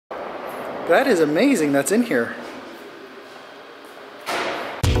That is amazing that's in here.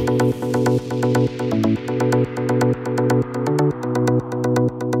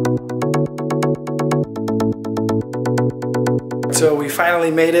 So we finally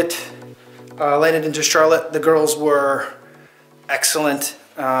made it, landed into Charlotte. The girls were excellent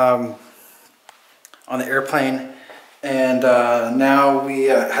on the airplane, and now we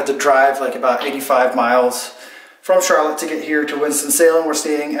had to drive like about 85 miles from Charlotte to get here to Winston-Salem. We're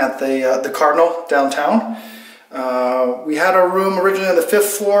staying at the Cardinal downtown. We had our room originally on the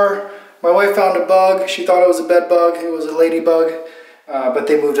 5th floor. My wife found a bug. She thought it was a bed bug. It was a ladybug, but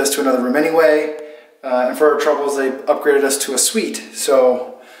they moved us to another room anyway. And for our troubles, they upgraded us to a suite.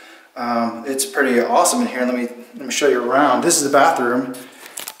 So it's pretty awesome in here. Let me show you around. This is the bathroom.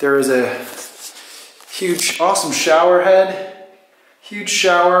 There is a huge, awesome shower head, huge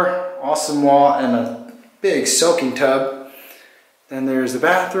shower, awesome wall, and a big soaking tub. Then there's the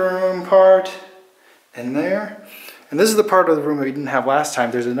bathroom part in there. And this is the part of the room that we didn't have last time.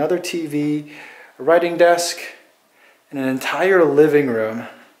 There's another TV, a writing desk, and an entire living room.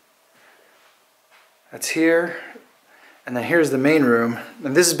 That's here, and then here's the main room.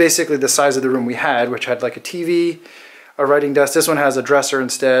 And this is basically the size of the room we had, which had like a TV, a writing desk. This one has a dresser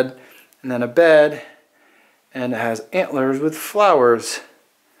instead, and then a bed, and it has antlers with flowers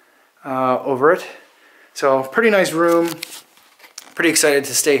over it. So pretty nice room. Pretty excited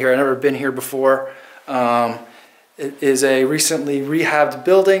to stay here. I've never been here before. It is a recently rehabbed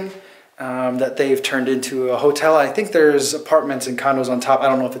building that they've turned into a hotel. I think there's apartments and condos on top. I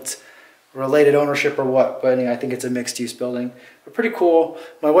don't know if it's related ownership or what, but anyway, I think it's a mixed-use building. But pretty cool.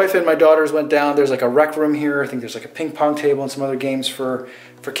 My wife and my daughters went down. There's like a rec room here. I think there's like a ping pong table and some other games for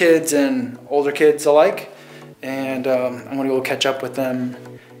kids and older kids alike. And I'm gonna go catch up with them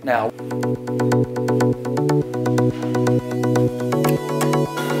now.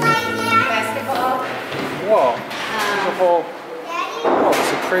 Basketball. Whoa, there's a whole, oh,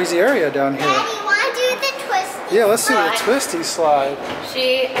 it's a crazy area down here. Yeah, let's do the twisty slide. I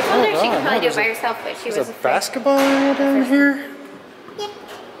told her she could probably do it by herself, but she was afraid. There's a basketball area down here.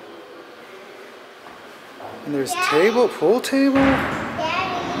 And there's pool table.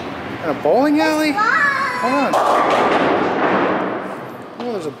 And a bowling alley. Hold on.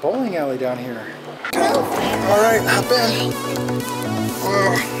 Oh, there's a bowling alley down here. All right, hop in.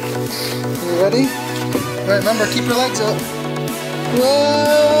 You ready? All right, remember, keep your legs up. Whoa!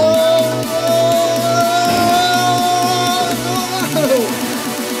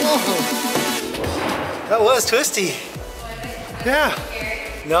 That was twisty. Yeah.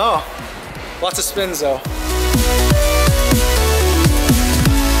 No. Lots of spins though.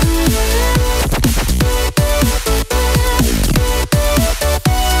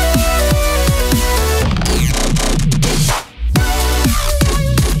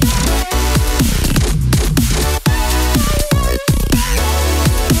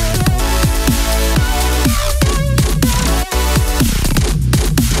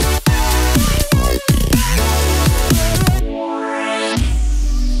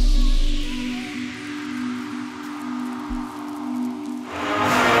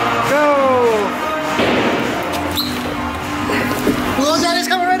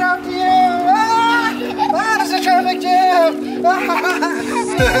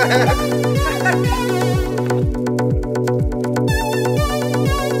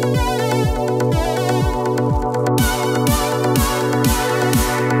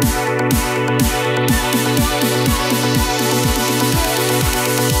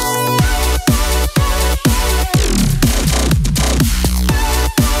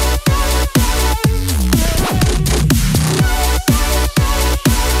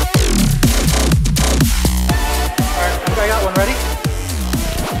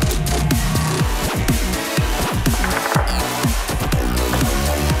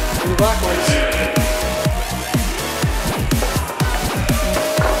 Backwards.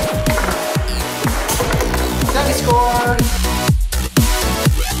 Daddy scored!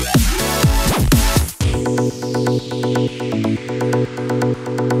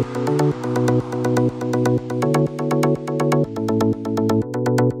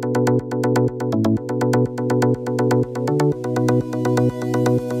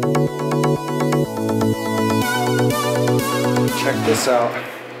 Check this out.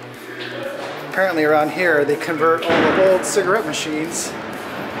 Apparently around here they convert all the old cigarette machines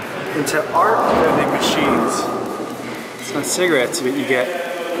into art vending machines. It's not cigarettes, but you get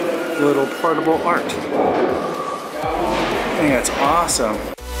little portable art. I think that's awesome.